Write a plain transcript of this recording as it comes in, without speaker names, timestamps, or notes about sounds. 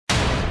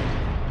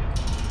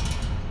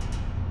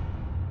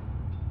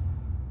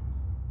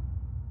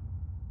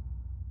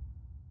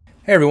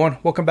Hey everyone,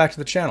 welcome back to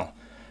the channel.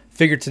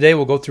 Figured today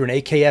we'll go through an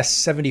AKS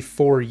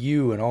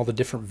 74U and all the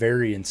different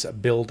variants, a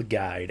build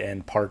guide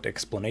and part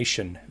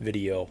explanation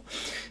video.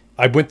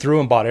 I went through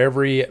and bought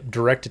every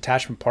direct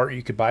attachment part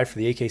you could buy for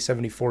the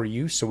AKS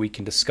 74U so we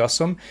can discuss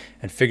them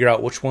and figure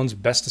out which one's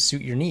best to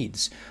suit your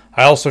needs.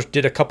 I also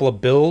did a couple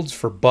of builds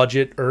for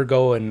budget,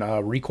 ergo,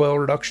 and recoil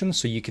reduction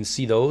so you can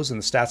see those and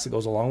the stats that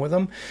goes along with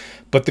them.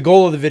 But the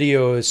goal of the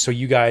video is so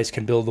you guys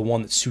can build the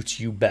one that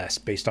suits you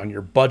best based on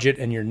your budget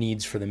and your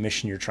needs for the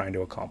mission you're trying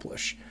to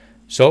accomplish.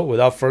 So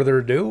without further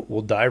ado,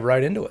 we'll dive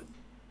right into it.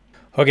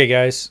 Okay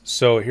guys,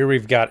 so here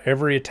we've got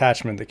every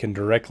attachment that can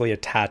directly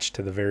attach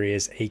to the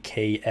various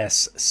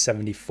AKS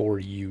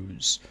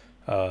 74Us.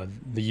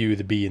 The U,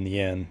 the B, and the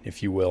N,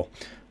 if you will.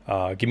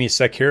 Give me a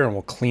sec here and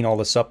we'll clean all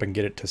this up and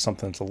get it to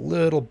something that's a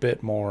little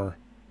bit more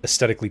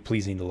aesthetically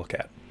pleasing to look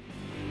at.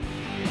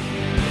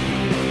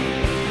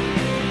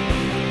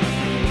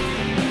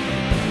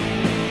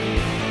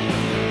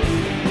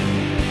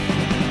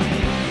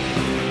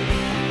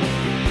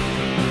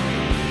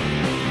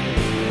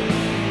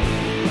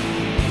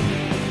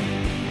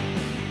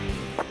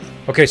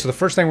 Okay, so the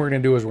first thing we're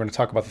going to do is we're going to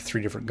talk about the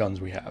three different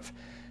guns we have.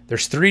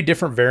 There's three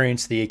different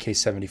variants of the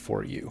AKS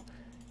 74U.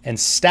 And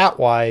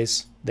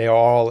stat-wise, they are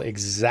all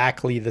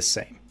exactly the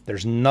same.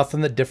 There's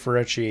nothing that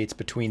differentiates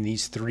between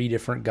these three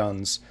different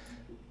guns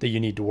that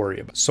you need to worry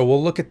about. So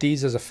we'll look at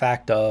these as a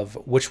fact of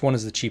which one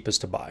is the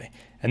cheapest to buy.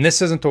 And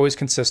this isn't always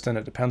consistent.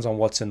 It depends on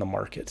what's in the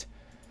market.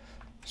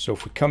 So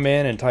if we come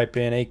in and type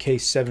in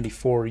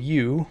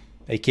AKS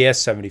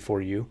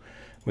 74U,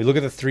 we look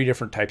at the three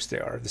different types they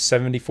are: the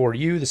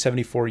 74U, the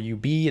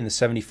 74UB, and the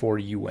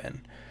 74UN.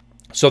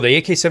 So the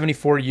AKS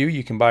 74U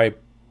you can buy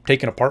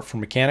taken apart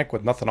from mechanic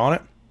with nothing on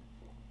it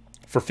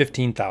for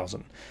 $15,000.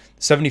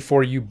 The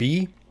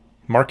 74UB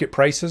market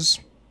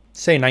prices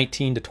say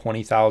 $19,000 to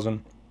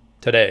 $20,000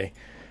 today,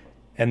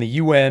 and the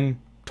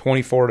UN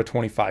 $24,000 to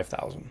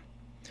 $25,000.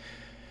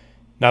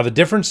 Now the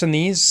difference in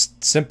these,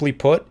 simply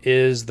put,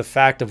 is the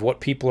fact of what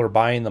people are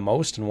buying the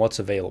most and what's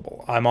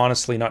available. I'm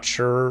honestly not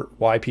sure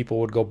why people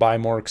would go buy a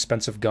more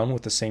expensive gun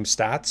with the same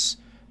stats.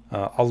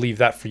 I'll leave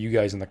that for you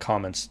guys in the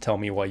comments to tell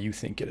me why you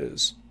think it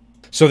is.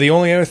 So the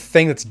only other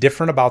thing that's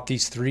different about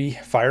these three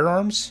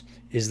firearms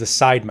is the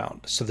side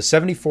mount. So the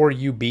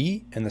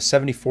 74UB and the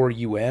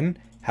 74UN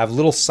have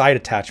little side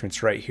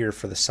attachments right here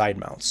for the side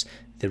mounts.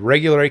 The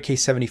regular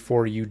AKS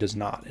 74U does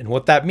not. And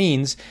what that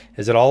means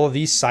is that all of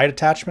these side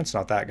attachments,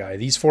 not that guy,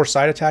 these four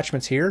side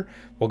attachments here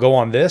will go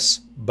on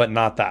this, but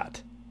not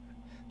that.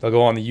 They'll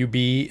go on the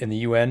UB and the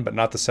UN, but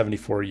not the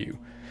 74U.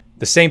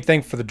 The same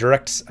thing for the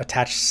direct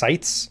attached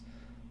sights.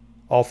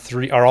 All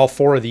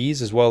four of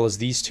these, as well as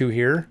these two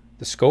here,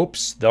 the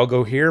scopes, they'll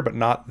go here, but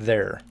not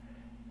there.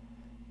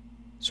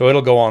 So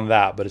it'll go on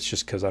that, but it's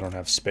just because I don't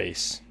have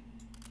space.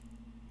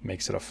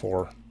 Makes it a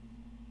 4.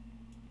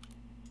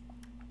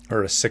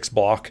 Or a 6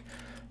 block.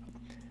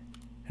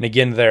 And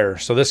again there.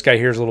 So this guy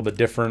here is a little bit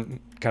different,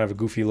 kind of a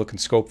goofy looking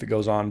scope that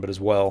goes on, but as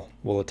well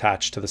will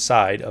attach to the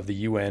side of the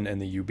UN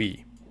and the UB.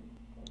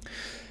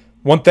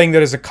 One thing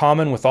that is a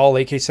common with all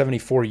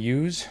AKS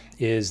 74Us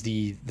is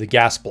the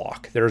gas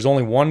block. There is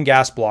only one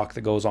gas block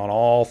that goes on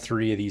all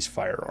three of these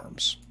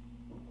firearms.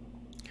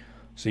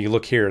 So you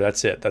look here,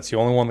 that's it. That's the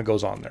only one that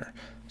goes on there.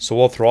 So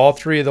we'll throw all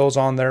three of those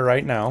on there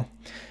right now.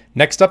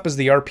 Next up is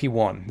the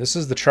RP1. This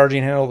is the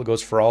charging handle that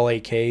goes for all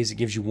AKs. It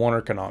gives you 1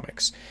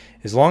 ergonomics.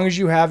 As long as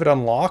you have it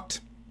unlocked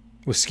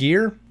with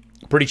skier,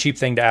 pretty cheap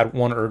thing to add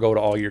 1 ergo to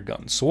all your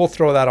guns. So we'll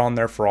throw that on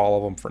there for all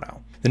of them for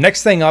now. The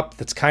next thing up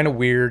that's kind of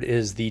weird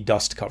is the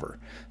dust cover.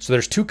 So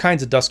there's two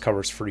kinds of dust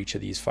covers for each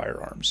of these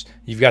firearms.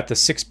 You've got the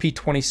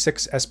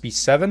 6P26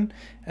 SB7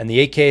 and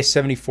the AKS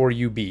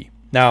 74UB.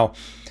 Now,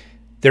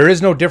 there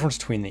is no difference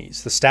between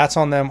these. The stats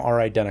on them are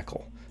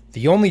identical.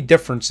 The only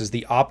difference is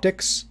the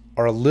optics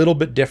are a little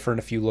bit different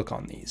if you look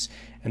on these.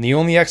 And the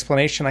only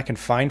explanation I can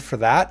find for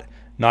that,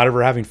 not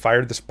ever having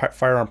fired this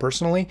firearm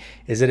personally,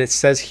 is that it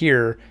says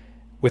here,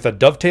 with a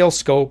dovetail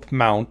scope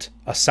mount,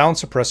 a sound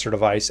suppressor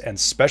device, and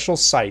special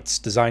sights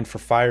designed for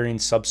firing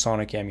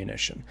subsonic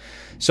ammunition.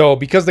 So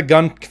because the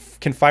gun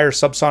can fire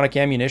subsonic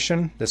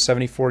ammunition, the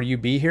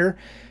 74UB here,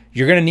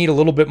 you're going to need a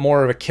little bit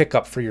more of a kick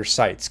up for your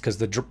sights because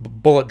the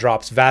bullet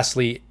drops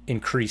vastly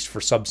increased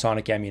for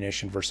subsonic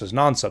ammunition versus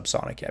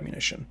non-subsonic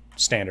ammunition,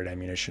 standard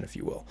ammunition, if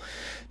you will.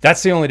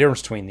 That's the only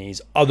difference between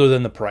these other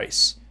than the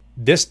price.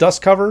 This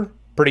dust cover,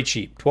 pretty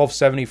cheap,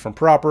 $12.70 from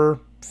Proper.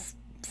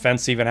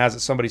 Fence even has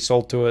it, somebody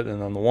sold to it,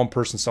 and then the one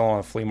person selling on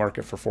a flea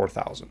market for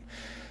 $4,000.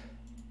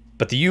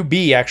 But the UB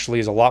actually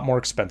is a lot more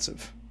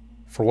expensive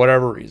for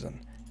whatever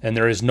reason, and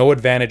there is no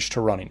advantage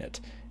to running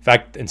it. In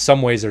fact, in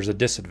some ways, there's a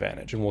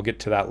disadvantage, and we'll get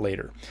to that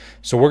later.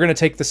 So we're going to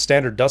take the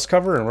standard dust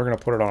cover, and we're going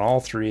to put it on all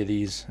three of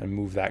these and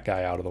move that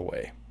guy out of the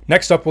way.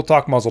 Next up, we'll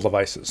talk muzzle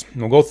devices.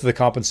 And we'll go through the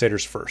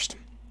compensators first.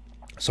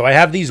 So I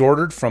have these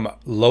ordered from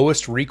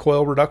lowest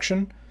recoil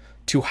reduction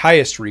to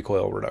highest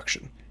recoil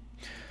reduction,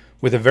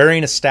 with a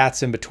varying of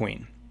stats in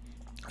between.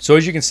 So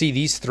as you can see,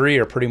 these three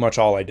are pretty much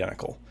all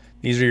identical.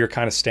 These are your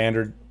kind of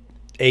standard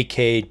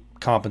AK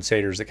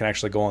compensators that can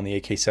actually go on the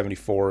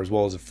AK-74 as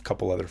well as a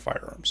couple other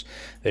firearms.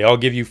 They all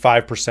give you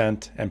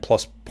 5% and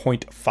plus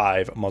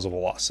 0.5 muzzle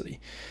velocity.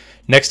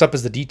 Next up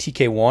is the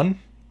DTK1,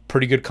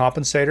 pretty good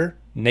compensator,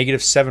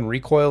 -7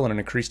 recoil and an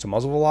increase to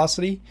muzzle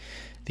velocity.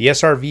 The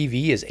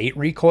SRVV is 8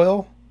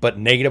 recoil, but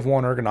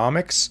 -1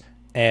 ergonomics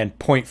and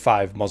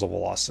 0.5 muzzle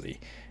velocity.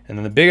 And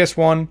then the biggest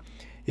one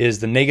is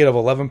the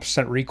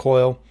 -11%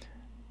 recoil,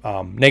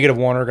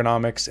 -1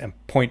 ergonomics, and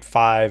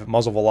 0.5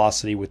 muzzle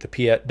velocity with the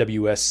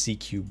PWS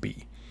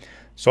CQB.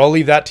 So I'll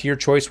leave that to your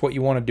choice what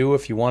you want to do.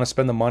 If you want to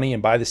spend the money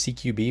and buy the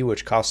CQB,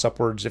 which costs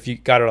upwards, if you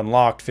got it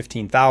unlocked,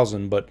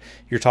 $15,000, but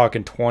you're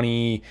talking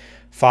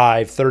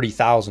 $25,000,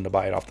 $30,000 to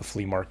buy it off the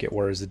flea market,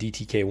 whereas the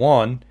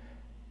DTK1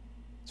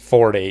 is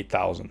 $4,000 to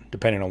 $8,000,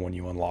 depending on when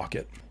you unlock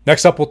it.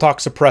 Next up, we'll talk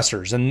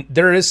suppressors, and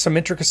there is some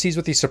intricacies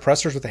with these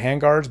suppressors with the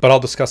handguards, but I'll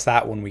discuss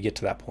that when we get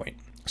to that point.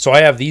 So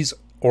I have these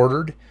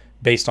ordered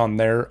based on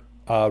their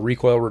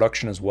recoil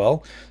reduction as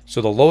well.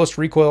 So the lowest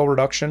recoil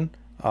reduction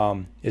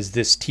is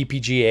this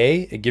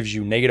TPGA. It gives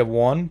you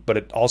 -1, but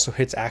it also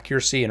hits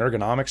accuracy and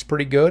ergonomics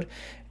pretty good.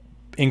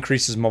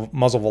 Increases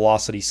muzzle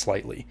velocity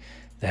slightly.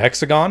 The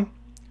Hexagon,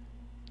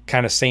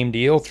 kind of same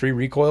deal, 3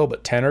 recoil,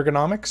 but 10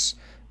 ergonomics.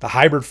 The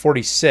Hybrid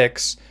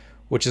 46,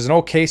 which is an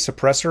okay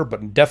suppressor,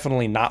 but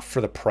definitely not for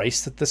the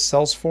price that this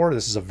sells for.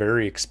 This is a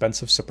very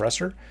expensive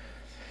suppressor.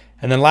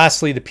 And then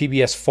lastly, the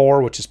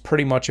PBS4, which is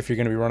pretty much, if you're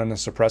going to be running a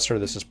suppressor,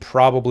 this is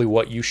probably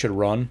what you should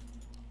run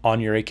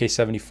on your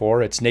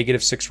AK-74. It's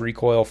 -6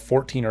 recoil,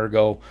 14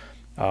 ergo,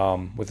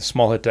 with a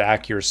small hit to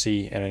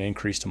accuracy and an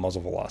increase to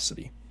muzzle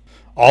velocity.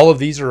 All of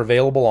these are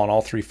available on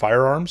all 3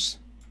 firearms.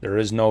 There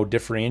is no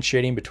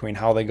differentiating between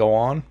how they go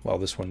on. Well,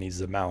 this one needs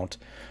the mount.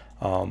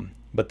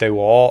 But they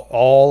will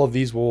all of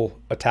these will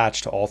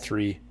attach to all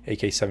 3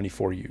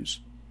 AK-74Us.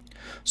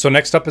 So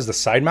next up is the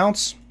side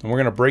mounts, and we're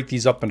going to break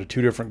these up into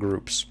 2 different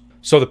groups.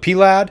 So the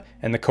PLAD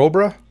and the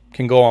Cobra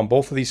can go on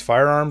both of these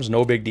firearms,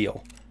 no big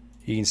deal.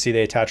 You can see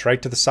they attach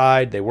right to the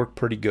side. They work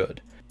pretty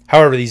good.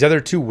 However, these other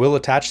 2 will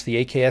attach to the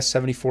AKS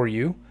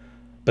 74U,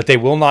 but they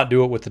will not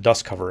do it with the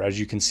dust cover. As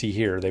you can see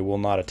here, they will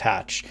not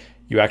attach.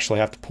 You actually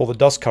have to pull the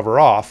dust cover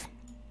off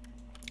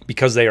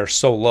because they are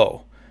so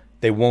low.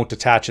 They won't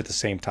attach at the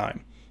same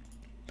time.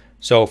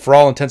 So for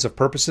all intensive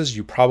purposes,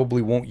 you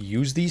probably won't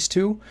use these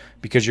 2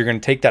 because you're going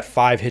to take that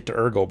 5 hit to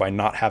ergo by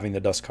not having the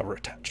dust cover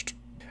attached.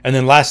 And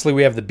then lastly,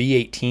 we have the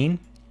B18.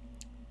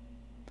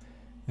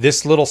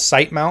 This little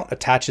sight mount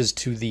attaches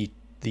to the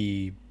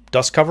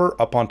dust cover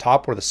up on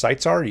top where the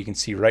sights are. You can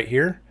see right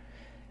here.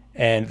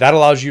 And that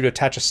allows you to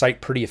attach a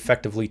sight pretty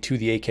effectively to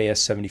the AKS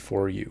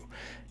 74U.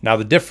 Now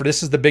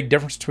this is the big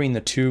difference between the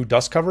 2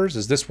 dust covers,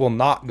 is this will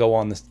not go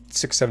on the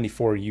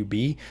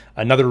 674UB.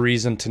 Another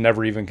reason to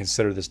never even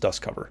consider this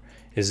dust cover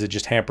is it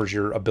just hampers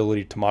your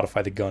ability to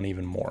modify the gun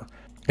even more.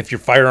 If your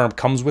firearm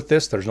comes with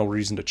this, there's no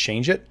reason to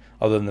change it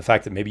other than the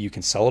fact that maybe you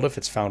can sell it if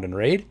it's found in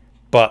raid.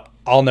 But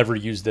I'll never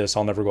use this.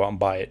 I'll never go out and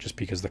buy it just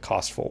because the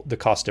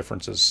cost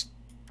difference is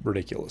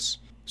ridiculous.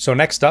 So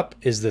next up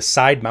is the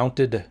side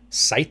mounted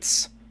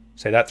sights.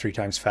 Say that 3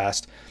 times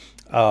fast.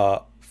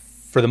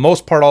 For the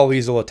most part, all of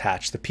these will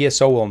attach. The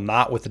PSO will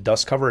not with the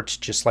dust cover. It's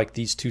just like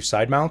these 2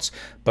 side mounts,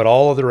 but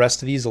all of the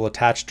rest of these will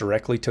attach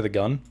directly to the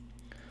gun.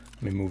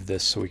 Let me move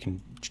this so we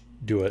can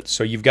do it.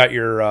 So you've got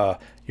your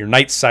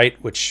night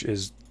sight, which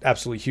is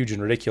absolutely huge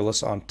and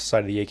ridiculous on the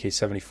side of the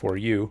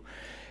AK-74U,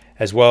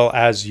 as well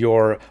as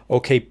your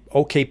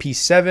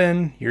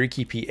OKP7, your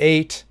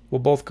EKP8 will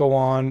both go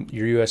on,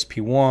 your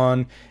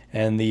USP1,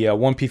 and the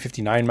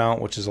 1P59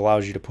 mount, which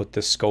allows you to put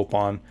this scope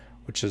on,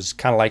 which is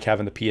kind of like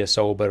having the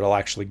PSO, but it'll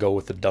actually go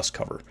with the dust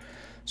cover.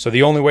 So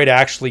the only way to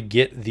actually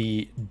get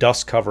the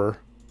dust cover,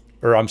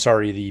 or I'm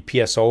sorry, the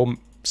PSO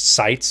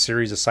sights,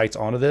 series of sights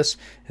onto this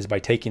is by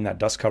taking that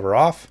dust cover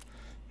off,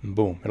 and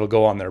boom, it'll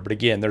go on there. But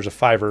again, there's a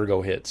 5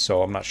 ergo hit,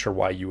 so I'm not sure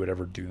why you would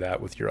ever do that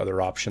with your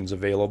other options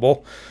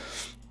available.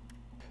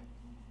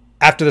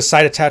 After the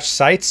side attached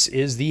sights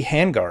is the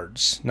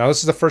handguards. Now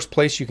this is the first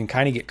place you can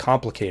kind of get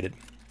complicated.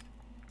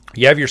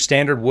 You have your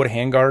standard wood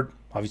handguard,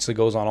 obviously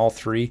goes on all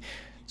 3.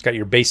 It's got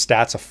your base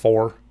stats of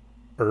 4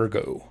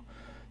 ergo.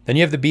 Then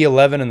you have the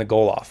B11 and the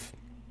Goloff.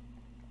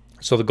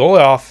 So the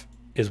Goloff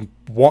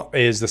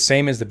is the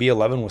same as the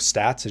B11 with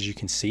stats, as you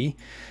can see,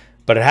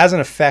 but it has an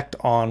effect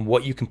on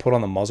what you can put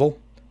on the muzzle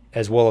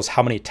as well as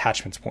how many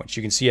attachments points.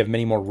 You can see you have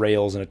many more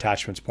rails and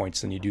attachments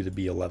points than you do the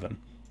B11.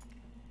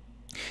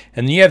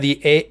 And then you have the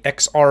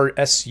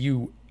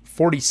XRSU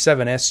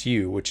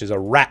 47SU, which is a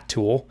rat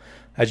tool.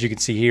 As you can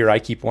see here, I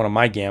keep one of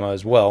my Gamma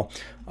as well.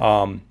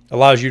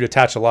 Allows you to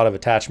attach a lot of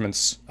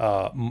attachments,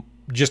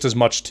 just as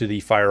much to the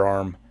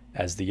firearm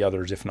as the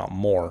others, if not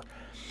more.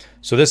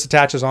 So this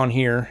attaches on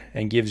here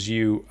and gives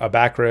you a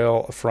back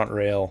rail, a front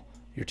rail,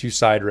 your 2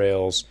 side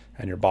rails,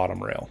 and your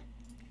bottom rail.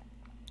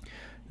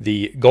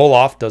 The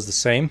Goloff does the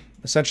same,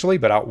 essentially,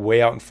 but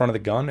way out in front of the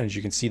gun. And as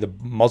you can see, the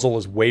muzzle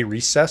is way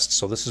recessed,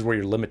 so this is where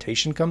your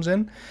limitation comes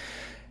in.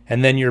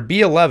 And then your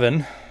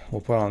B11,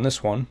 we'll put on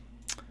this one,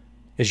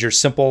 is your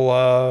simple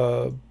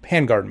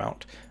handguard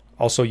mount.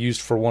 Also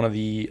used for one of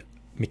the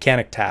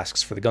mechanic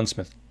tasks for the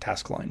gunsmith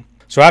task line.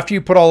 So after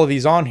you put all of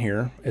these on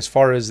here, as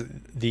far as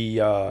the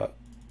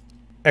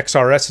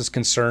XRS is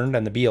concerned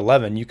and the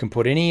B11, you can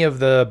put any of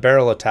the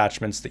barrel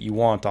attachments that you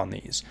want on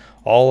these.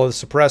 All of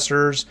the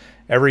suppressors,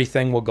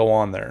 everything will go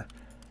on there.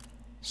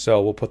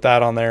 So we'll put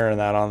that on there and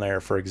that on there,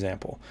 for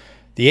example.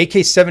 The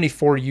AKS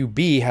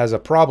 74UB has a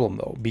problem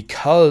though.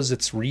 Because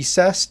it's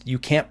recessed, you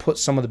can't put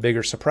some of the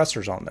bigger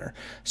suppressors on there.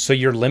 So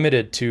you're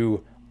limited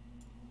to,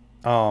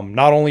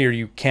 not only are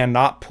you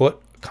cannot put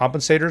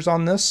compensators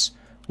on this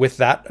with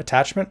that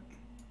attachment.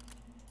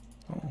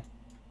 Oh.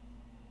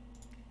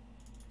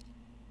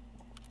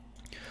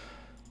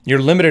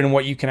 You're limited in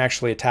what you can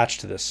actually attach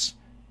to this.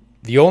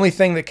 The only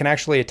thing that can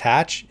actually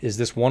attach is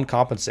this one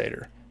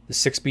compensator, the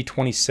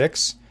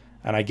 6B26.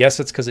 And I guess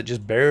it's because it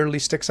just barely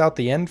sticks out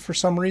the end for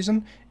some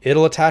reason.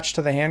 It'll attach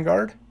to the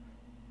handguard,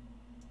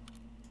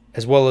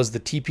 as well as the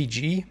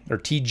TPG or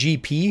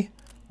TGP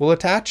will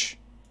attach.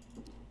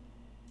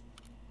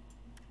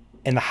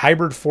 And the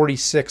Hybrid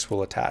 46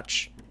 will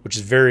attach, which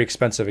is very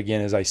expensive.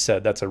 Again, as I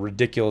said, that's a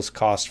ridiculous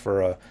cost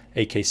for a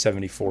AKS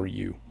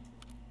 74U.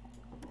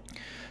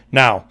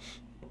 Now,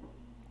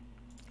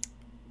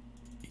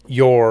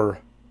 your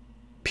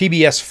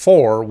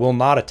PBS4 will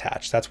not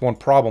attach. That's one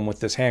problem with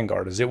this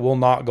handguard, is it will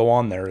not go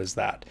on there as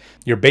that.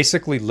 You're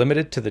basically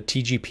limited to the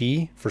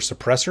TGP for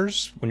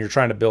suppressors when you're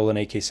trying to build an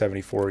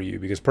AKS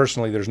 74U, because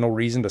personally there's no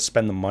reason to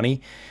spend the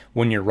money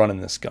when you're running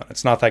this gun.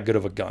 It's not that good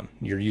of a gun.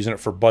 You're using it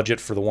for budget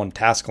for the one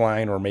task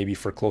line or maybe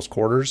for close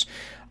quarters.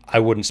 I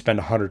wouldn't spend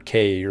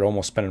 100K. You're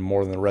almost spending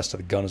more than the rest of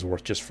the gun is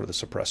worth just for the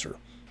suppressor.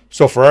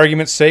 So for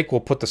argument's sake,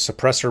 we'll put the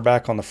suppressor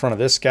back on the front of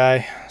this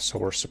guy. So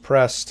we're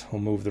suppressed. We'll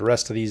move the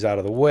rest of these out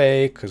of the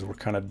way because we're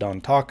kind of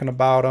done talking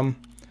about them.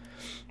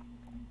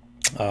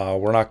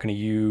 We're not going to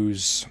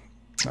use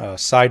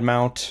side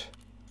mount,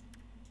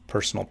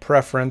 personal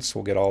preference.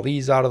 We'll get all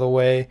these out of the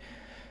way.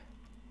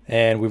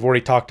 And we've already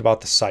talked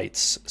about the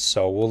sights,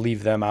 so we'll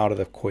leave them out of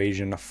the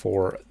equation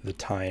for the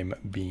time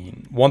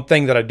being. One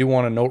thing that I do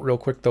want to note real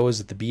quick, though, is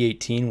that the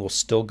B18 will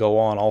still go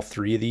on all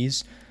three of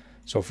these.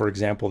 So for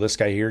example, this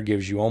guy here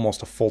gives you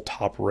almost a full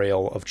top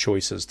rail of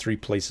choices, 3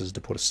 places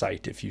to put a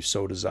sight if you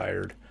so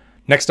desired.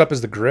 Next up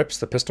is the grips,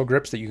 the pistol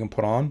grips that you can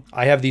put on.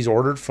 I have these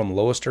ordered from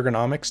lowest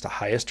ergonomics to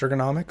highest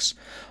ergonomics.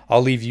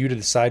 I'll leave you to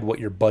decide what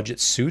your budget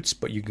suits,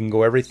 but you can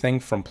go everything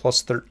from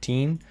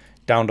 +13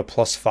 down to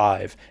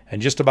 +5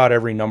 and just about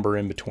every number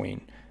in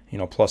between. You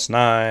know,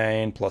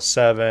 +9,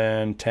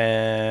 +7,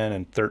 10,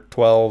 and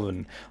 12,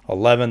 and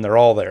 11, they're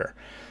all there.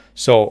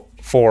 So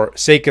for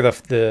sake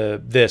of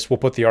this, we'll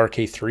put the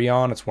RK3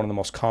 on. It's one of the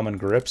most common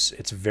grips.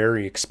 It's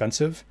very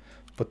expensive,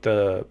 but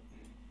and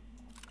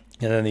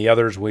then the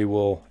others we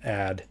will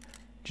add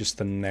just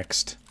the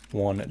next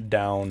one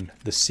down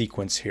the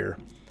sequence here.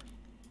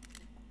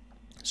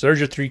 So there's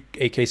your 3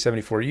 AKS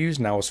 74Us.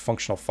 Now is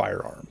functional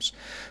firearms.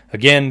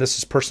 Again, this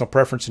is personal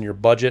preference and your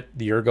budget.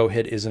 The ergo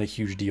hit isn't a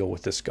huge deal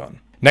with this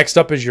gun. Next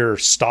up is your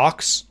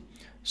stocks.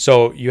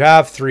 So you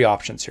have 3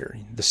 options here.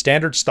 The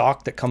standard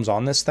stock that comes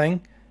on this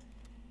thing,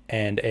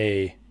 and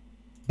a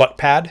butt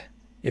pad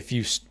if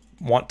you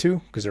want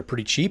to, because they're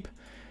pretty cheap.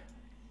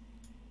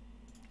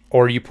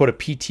 Or you put a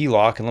PT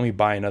lock, and let me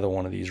buy another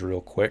one of these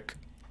real quick.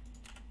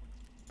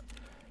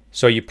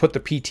 So you put the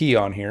PT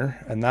on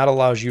here, and that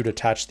allows you to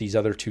attach these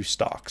other 2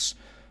 stocks.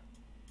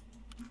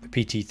 The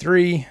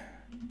PT3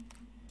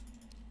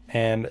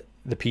 and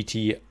the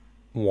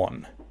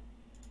PT1.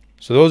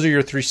 So those are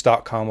your 3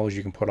 stock combos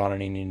you can put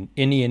on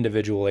any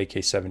individual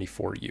AKS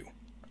 74U.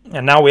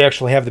 And now we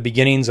actually have the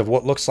beginnings of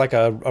what looks like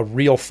a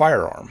real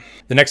firearm.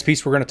 The next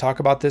piece we're going to talk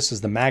about this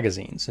is the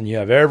magazines, and you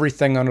have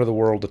everything under the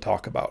world to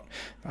talk about.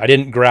 I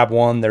didn't grab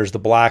one. There's the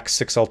black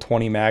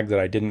 6L20 mag that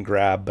I didn't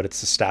grab, but the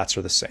stats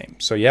are the same.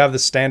 So you have the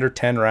standard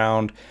 10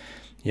 round.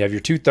 You have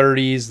your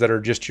 230s that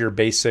are just your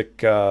basic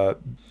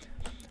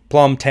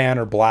plum, tan,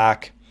 or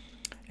black.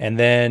 And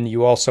then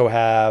you also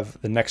have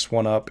the next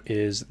one up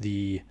is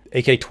the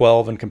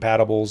AK-12 and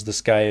compatibles.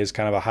 This guy is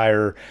kind of a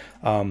higher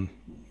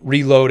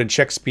reload and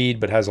check speed,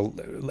 but has a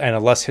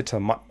less hit to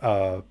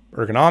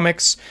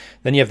ergonomics.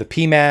 Then you have the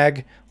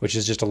PMAG, which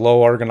is just a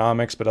low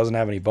ergonomics but doesn't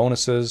have any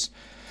bonuses.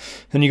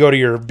 Then you go to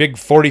your big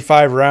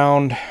 45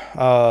 round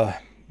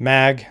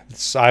mag.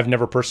 I've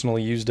never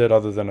personally used it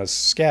other than as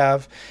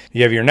scav.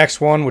 You have your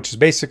next one, which is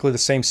basically the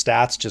same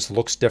stats, just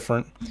looks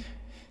different.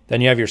 Then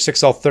you have your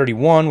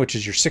 6L31, which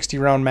is your 60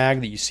 round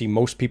mag that you see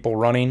most people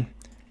running.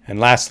 And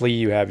lastly,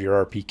 you have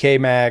your RPK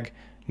mag,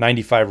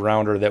 95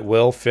 rounder that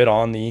will fit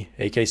on the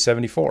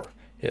AK-74.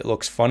 It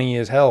looks funny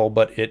as hell,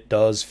 but it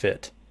does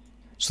fit.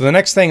 So the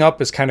next thing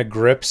up is kind of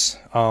grips.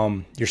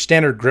 Your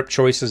standard grip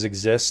choices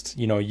exist.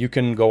 You know, you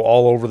can go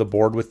all over the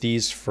board with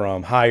these,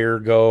 from high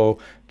ergo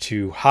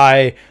to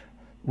high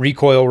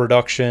recoil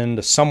reduction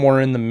to somewhere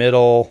in the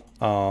middle.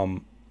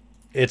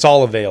 It's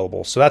all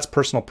available. So that's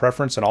personal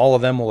preference, and all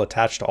of them will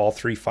attach to all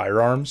 3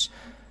 firearms.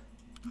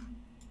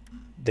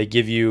 They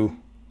give you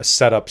a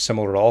setup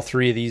similar to all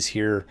 3 of these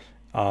here.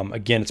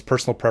 Again, it's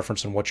personal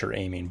preference and what you're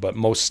aiming, but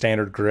most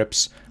standard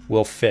grips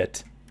will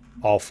fit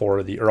all 3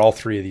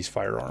 of these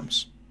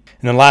firearms.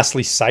 And then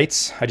lastly,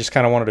 sights. I just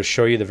kind of wanted to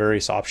show you the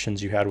various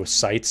options you had with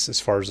sights as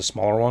far as the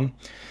smaller one.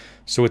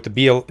 So with the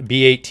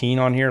B18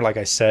 on here, like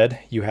I said,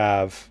 you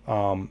have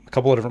a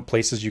couple of different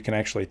places you can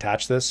actually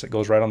attach this. It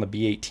goes right on the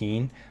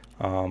B18.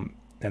 And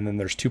then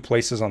there's 2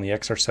 places on the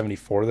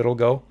XR74 that'll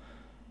go.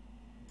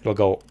 It'll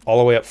go all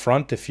the way up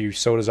front if you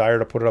so desire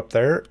to put it up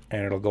there,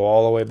 and it'll go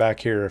all the way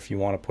back here if you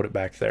want to put it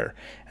back there.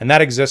 And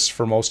that exists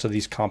for most of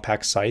these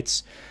compact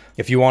sights.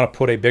 If you want to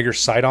put a bigger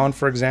sight on,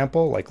 for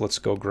example, like let's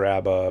go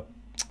grab a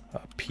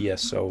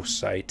PSO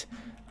sight,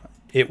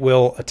 it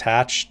will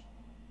attach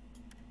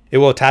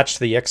to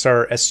the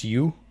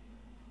XR-SU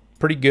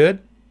pretty good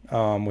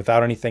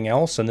without anything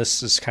else. And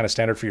this is kind of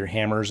standard for your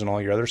hammers and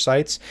all your other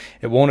sights.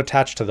 It won't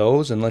attach to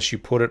those unless you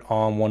put it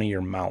on one of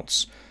your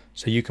mounts.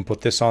 So you can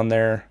put this on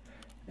there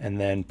and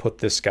then put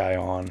this guy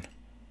on,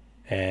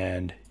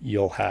 and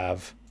you'll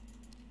have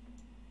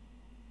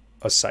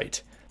a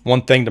sight.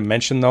 One thing to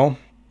mention though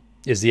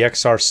is the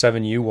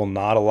XR7U will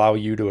not allow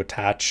you to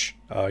attach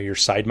your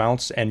side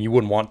mounts, and you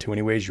wouldn't want to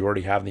anyways. You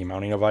already have the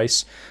mounting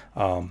device.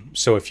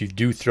 So if you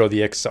do throw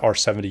the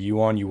XR70U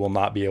on, you will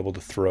not be able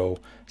to throw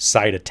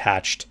side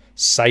attached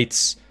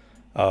sights,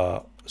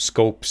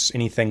 scopes,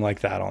 anything like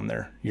that on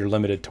there. You're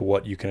limited to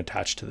what you can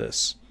attach to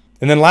this.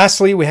 And then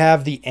lastly, we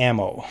have the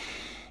ammo.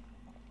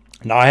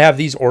 Now I have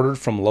these ordered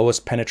from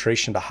lowest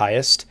penetration to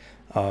highest.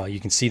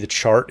 You can see the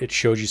chart. It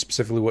shows you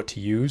specifically what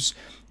to use.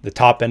 The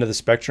top end of the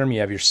spectrum, you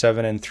have your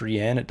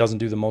 7N3N. It doesn't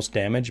do the most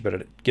damage, but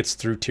it gets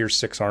through tier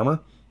 6 armor.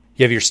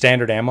 You have your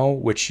standard ammo,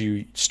 which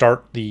you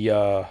start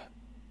your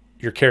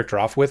character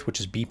off with, which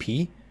is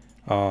BP.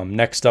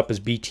 Next up is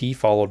BT,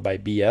 followed by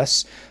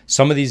BS.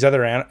 Some of these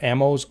other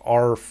ammos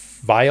are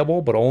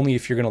viable, but only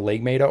if you're going to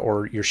leg meta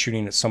or you're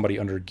shooting at somebody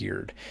under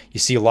geared. You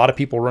see a lot of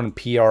people running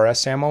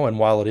PRS ammo, and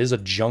while it is a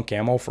junk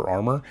ammo for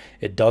armor,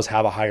 it does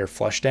have a higher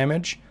flesh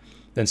damage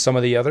than some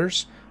of the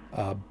others.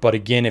 But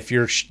again, if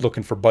you're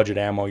looking for budget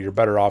ammo, you're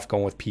better off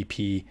going with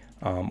PP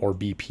or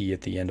BP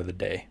at the end of the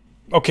day.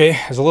 Okay,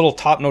 as a little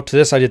top note to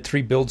this, I did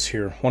 3 builds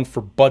here. One for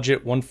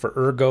budget, one for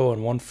ergo,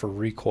 and one for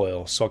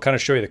recoil. So I'll kind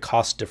of show you the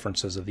cost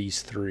differences of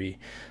these 3.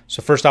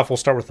 So first off, we'll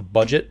start with the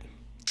budget.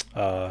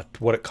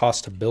 What it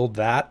costs to build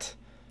that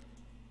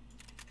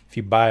if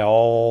you buy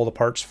all the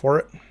parts for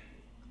it.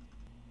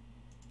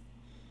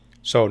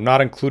 So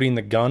not including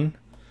the gun.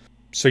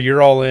 So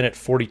you're all in at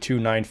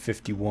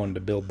 $42,951 to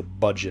build the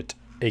budget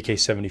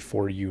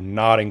AK-74U,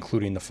 not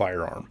including the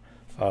firearm.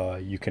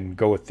 You can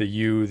go with the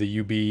U, the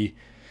UB,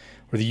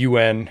 or the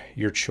UN,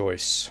 your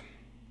choice.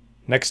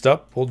 Next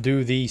up, we'll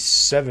do the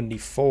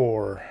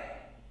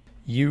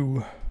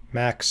 74U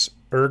Max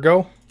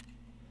Ergo.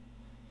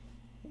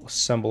 We'll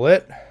assemble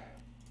it.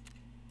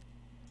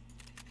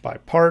 Buy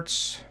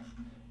parts.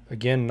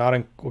 Again,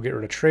 we'll get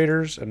rid of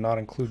traders and not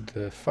include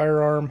the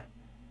firearm.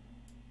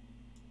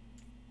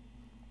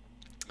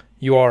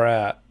 You are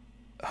at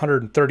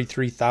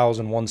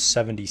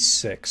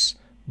 $133,176,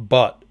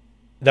 but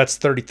that's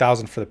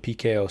 $30,000 for the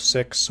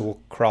PK06, so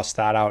we'll cross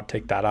that out,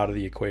 take that out of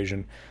the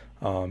equation,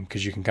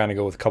 because you can kind of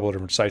go with a couple of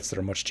different sites that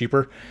are much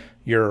cheaper.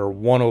 You're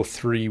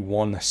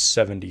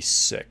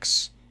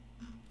 $103,176.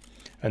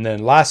 And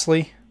then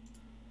lastly,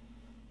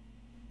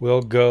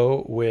 we'll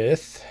go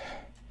with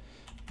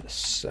the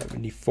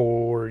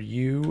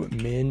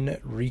 74U Min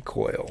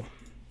Recoil.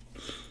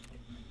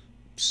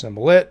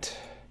 Assemble it,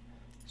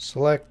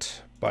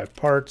 select, buy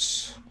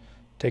parts,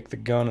 take the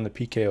gun and the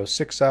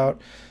PK06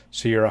 out.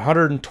 So you're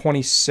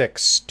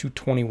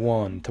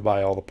 $126,221 to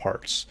buy all the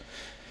parts.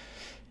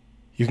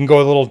 You can go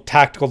with a little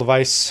tactical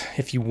device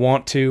if you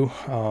want to.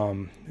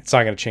 It's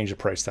not going to change the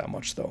price that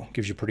much though.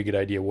 Gives you a pretty good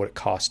idea what it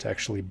costs to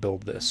actually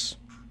build this.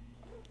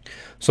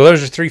 So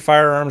there's your 3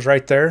 firearms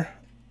right there.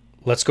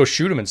 Let's go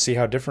shoot them and see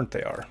how different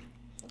they are.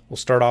 We'll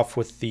start off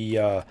with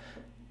the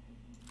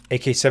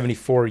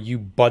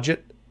AK-74U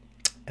budget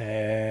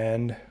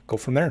and go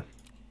from there.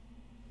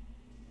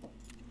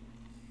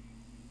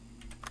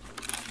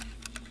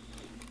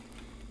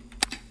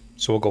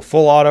 So we'll go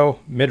full auto,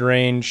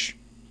 mid-range,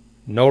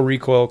 no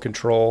recoil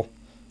control.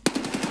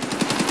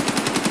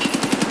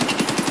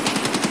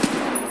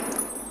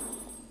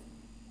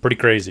 Pretty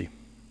crazy.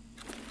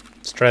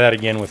 Let's try that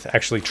again with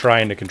actually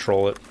trying to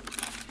control it.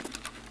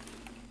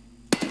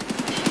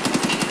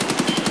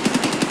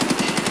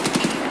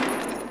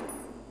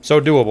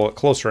 So doable at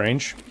close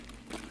range.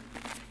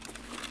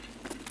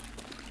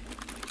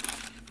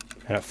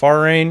 And at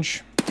far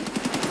range,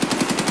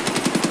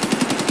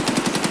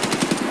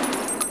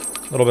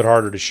 a little bit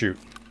harder to shoot.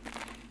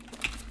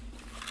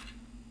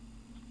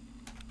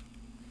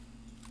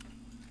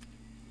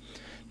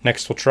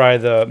 Next, we'll try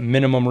the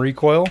minimum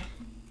recoil.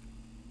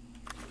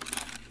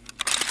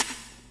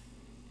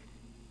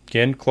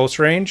 Again, close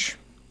range.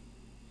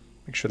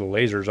 Make sure the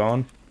laser's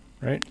on,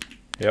 right?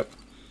 Yep.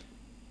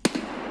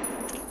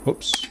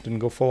 Whoops, didn't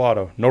go full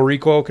auto. No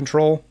recoil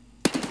control.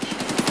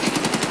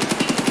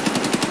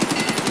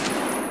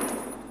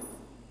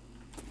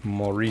 And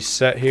we'll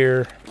reset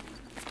here.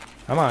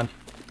 Come on.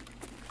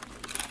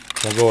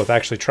 We'll go with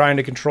actually trying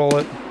to control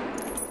it.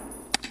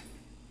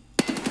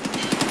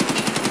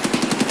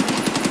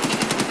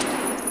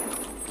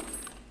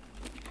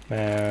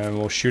 And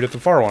we'll shoot at the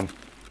far one.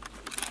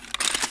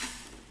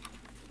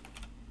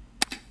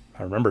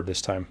 I remembered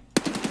this time.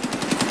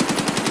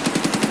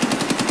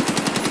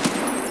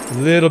 A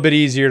little bit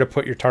easier to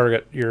put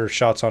your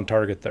shots on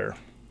target there.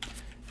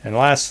 And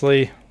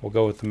lastly, we'll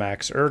go with the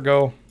max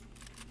ergo.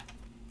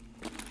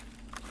 Make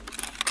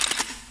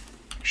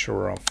sure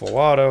we're on full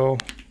auto.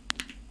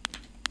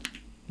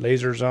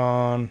 Lasers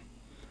on.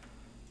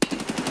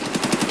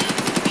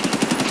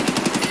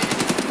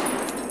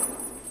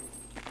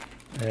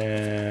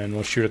 And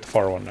we'll shoot at the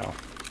far one now.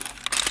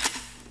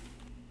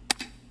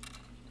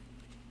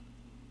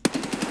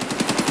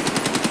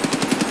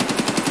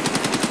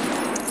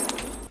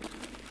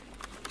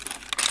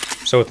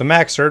 So with the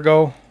max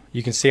ergo,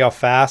 you can see how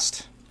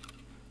fast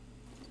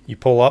you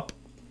pull up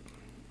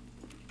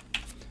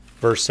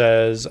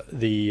versus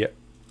the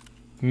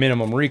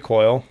minimum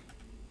recoil.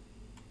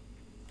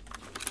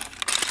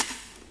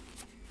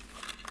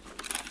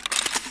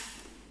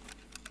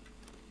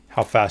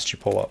 How fast you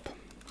pull up.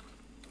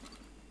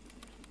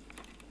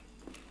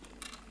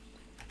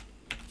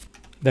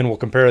 Then we'll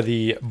compare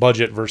the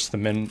budget versus the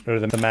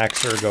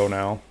max ergo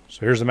now.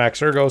 So here's the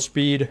max ergo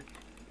speed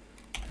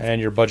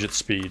and your budget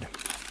speed.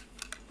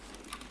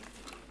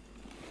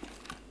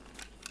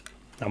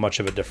 Not much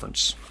of a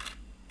difference.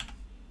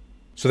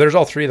 So there's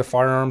all three of the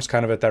firearms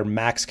kind of at their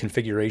max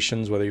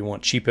configurations, whether you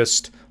want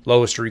cheapest,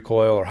 lowest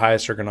recoil, or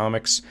highest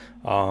ergonomics.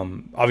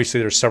 Obviously,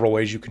 there's several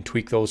ways you can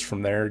tweak those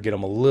from there, get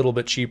them a little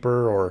bit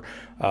cheaper, or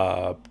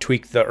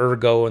tweak the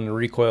ergo and the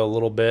recoil a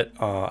little bit.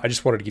 I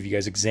just wanted to give you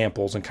guys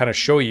examples and kind of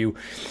show you,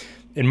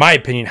 in my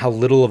opinion, how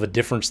little of a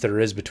difference there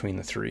is between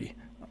the three.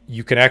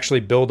 You can actually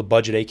build a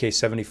budget AKS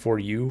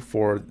 74U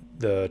for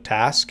the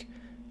task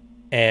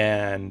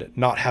and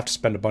not have to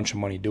spend a bunch of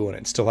money doing it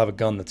and still have a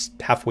gun that's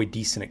halfway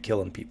decent at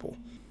killing people.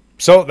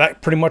 So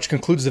that pretty much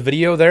concludes the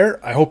video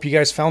there. I hope you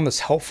guys found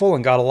this helpful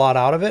and got a lot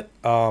out of it.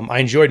 I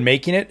enjoyed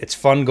making it. It's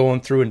fun going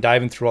through and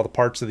diving through all the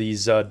parts of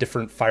these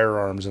different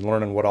firearms and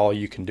learning what all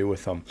you can do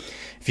with them.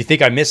 If you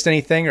think I missed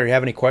anything or you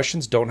have any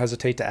questions, don't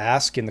hesitate to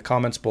ask in the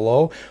comments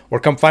below,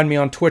 or come find me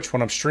on Twitch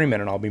when I'm streaming,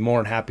 and I'll be more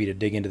than happy to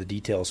dig into the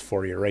details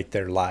for you right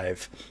there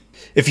live.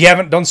 If you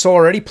haven't done so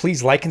already,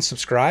 please like and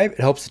subscribe.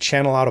 It helps the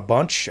channel out a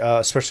bunch,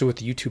 especially with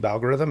the YouTube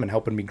algorithm and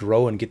helping me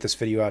grow and get this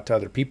video out to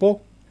other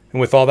people. And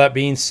with all that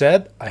being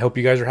said, I hope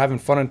you guys are having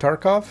fun in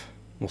Tarkov.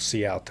 We'll see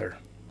you out there.